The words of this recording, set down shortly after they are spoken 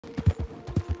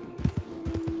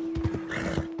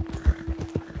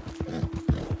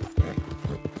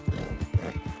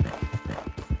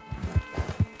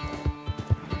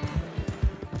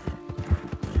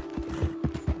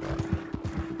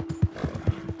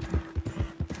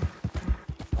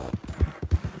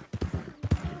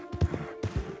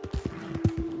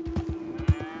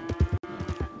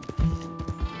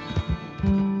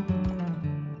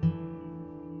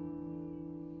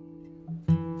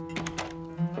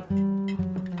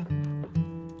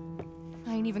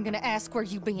even gonna ask where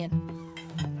you been.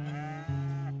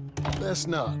 Best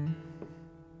not.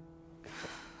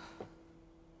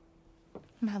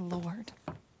 My lord.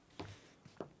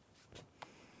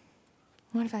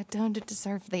 What have I done to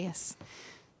deserve this?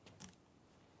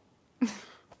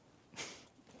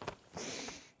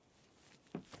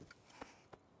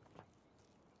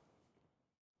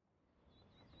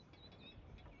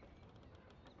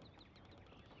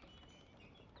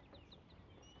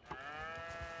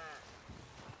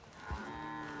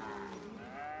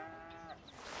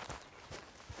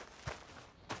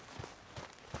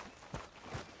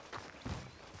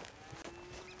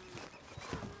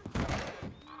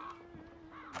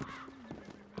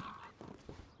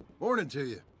 Morning to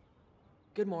you.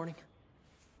 Good morning.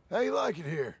 How you like it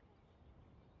here?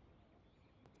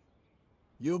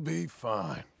 You'll be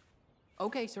fine.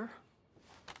 Okay, sir.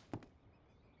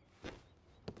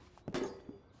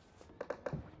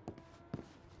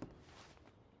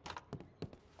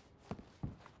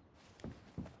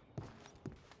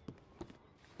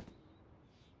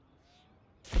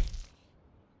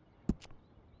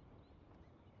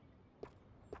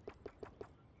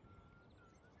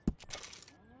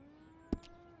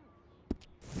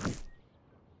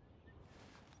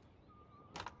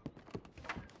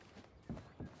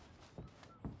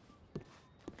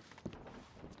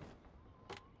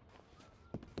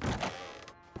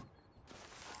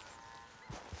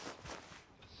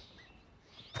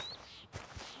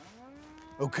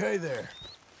 Okay there.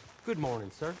 Good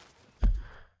morning, sir.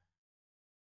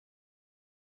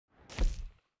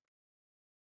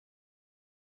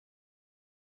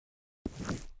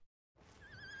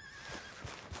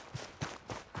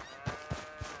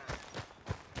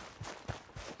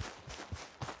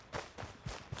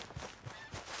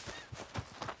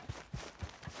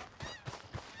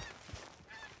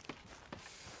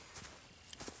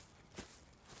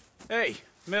 Hey,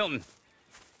 Milton.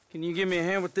 Can you give me a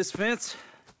hand with this fence?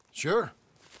 Sure.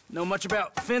 Know much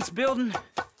about fence building?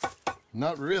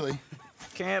 Not really.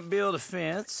 Can't build a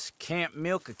fence, can't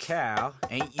milk a cow,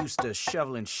 ain't used to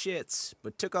shoveling shits,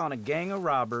 but took on a gang of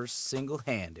robbers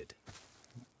single-handed.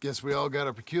 Guess we all got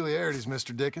our peculiarities,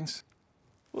 Mr. Dickens.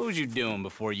 What was you doing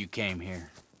before you came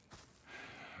here?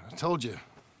 I told you.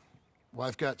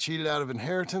 Wife got cheated out of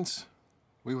inheritance.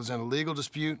 We was in a legal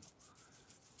dispute.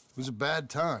 It was a bad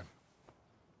time.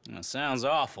 That sounds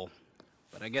awful,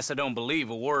 but I guess I don't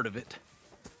believe a word of it.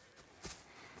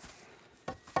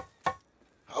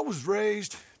 I was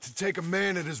raised to take a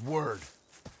man at his word,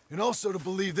 and also to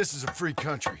believe this is a free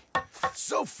country.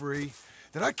 So free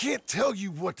that I can't tell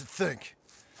you what to think.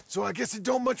 So I guess it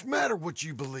don't much matter what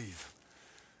you believe.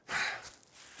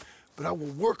 But I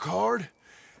will work hard,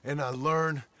 and I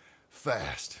learn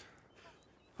fast.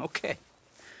 Okay.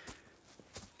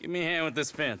 Give me a hand with this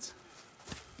fence.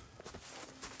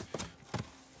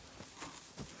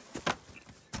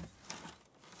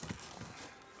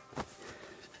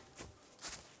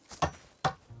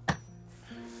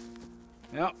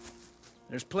 Yep,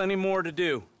 there's plenty more to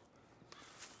do.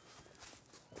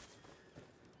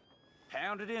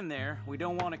 Pound it in there. We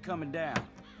don't want it coming down.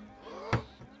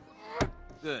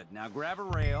 Good. Now grab a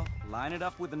rail, line it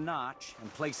up with a notch,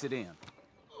 and place it in.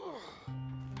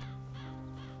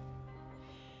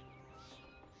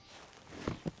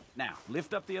 Now,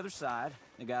 lift up the other side.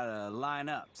 They gotta line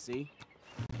up, see?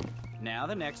 Now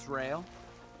the next rail.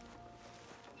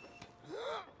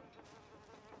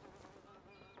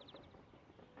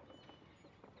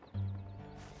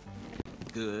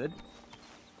 Good.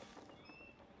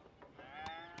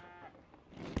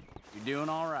 You're doing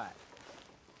all right.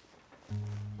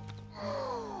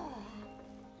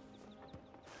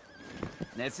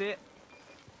 That's it.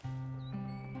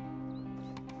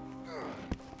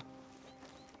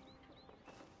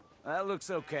 That looks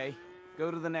okay.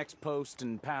 Go to the next post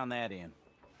and pound that in.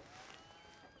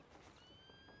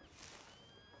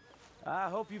 I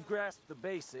hope you've grasped the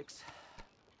basics.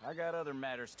 I got other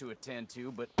matters to attend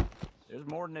to, but there's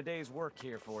more than a day's work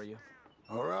here for you.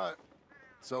 All right.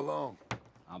 So long.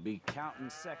 I'll be counting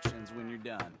sections when you're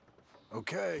done.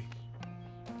 Okay.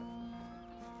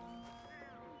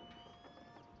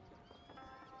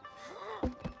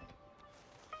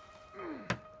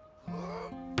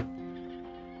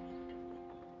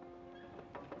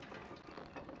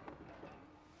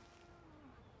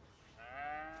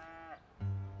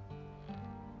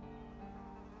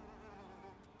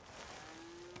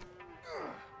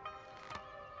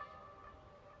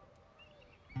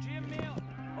 Jim Mill,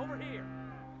 over here.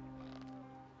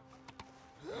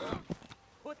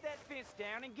 Put that fence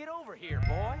down and get over here,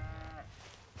 boy.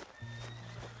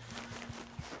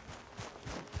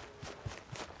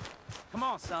 Come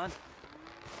on, son.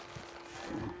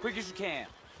 Quick as you can.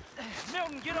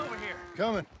 Milton, get over here.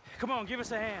 Coming. Come on, give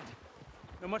us a hand.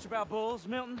 Know much about bulls,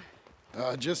 Milton?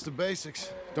 Just the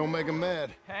basics. Don't make them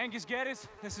mad. Angus Geddes,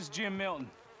 this is Jim Milton.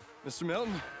 Mr.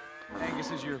 Milton?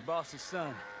 Angus is your boss's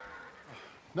son.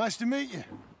 Nice to meet you.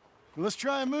 Let's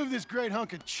try and move this great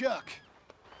hunk of chuck.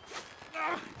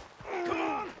 Come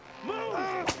on, move!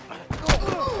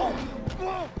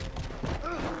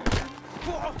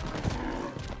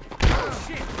 Oh,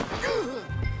 shit!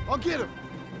 I'll get him.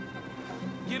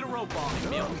 Get a rope on him,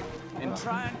 Milton, and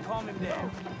try and calm him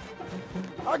down.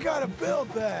 I gotta build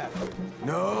that.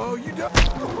 No, you don't.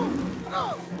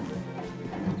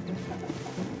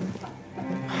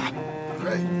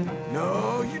 Great.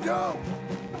 No, you don't.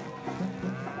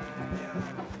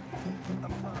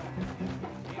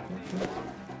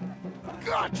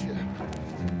 Gotcha.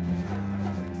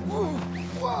 Whoa,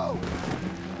 whoa.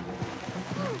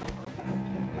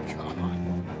 God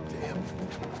damn it.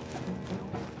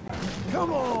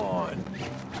 Come on.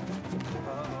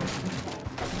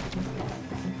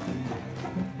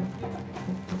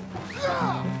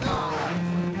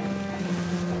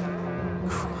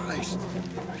 Christ.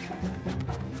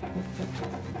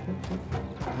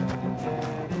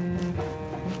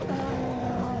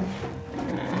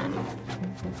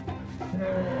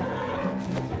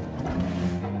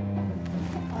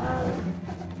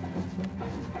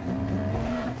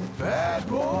 Bad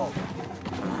ball.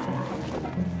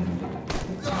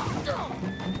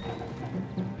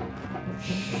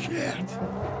 Shit.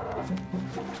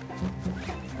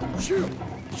 Shoot,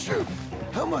 shoot.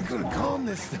 How am I gonna calm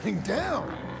this thing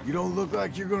down? You don't look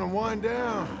like you're gonna wind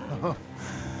down.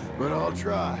 But I'll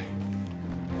try.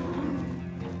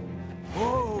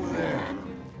 Whoa there.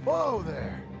 Whoa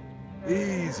there.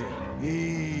 Easy,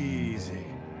 easy.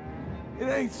 It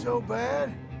ain't so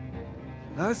bad.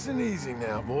 Nice and easy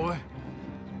now, boy.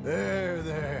 There,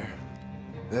 there.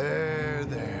 There,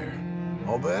 there.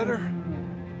 All better?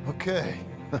 Okay.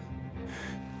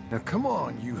 Now come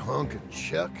on, you hunk of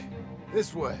chuck.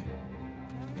 This way.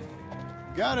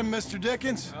 Got him, Mr.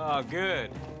 Dickens. Oh, good.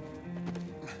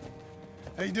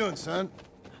 How you doing, son?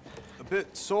 A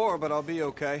bit sore, but I'll be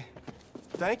okay.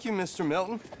 Thank you, Mr.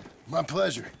 Milton. My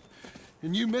pleasure.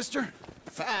 And you, mister?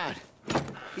 Fine.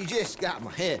 He just got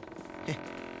my head.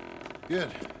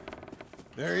 Good.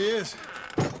 There he is.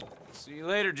 See you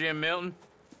later, Jim Milton.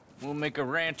 We'll make a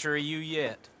rancher of you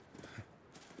yet.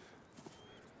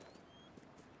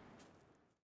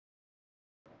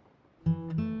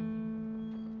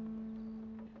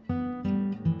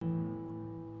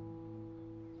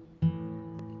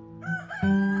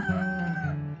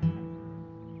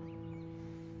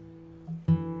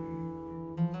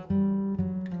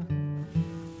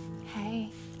 Hey.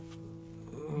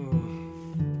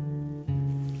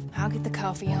 I'll get the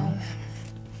coffee on.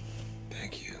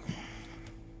 Thank you.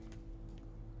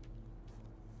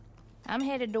 I'm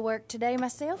headed to work today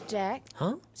myself, Jack.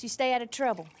 Huh? So you stay out of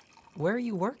trouble. Where are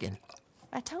you working?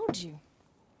 I told you.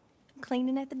 I'm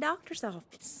cleaning at the doctor's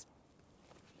office.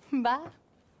 Bye.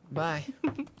 Bye.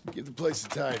 Give the place a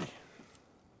tidy.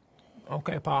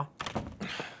 Okay, Pa.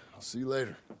 I'll see you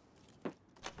later.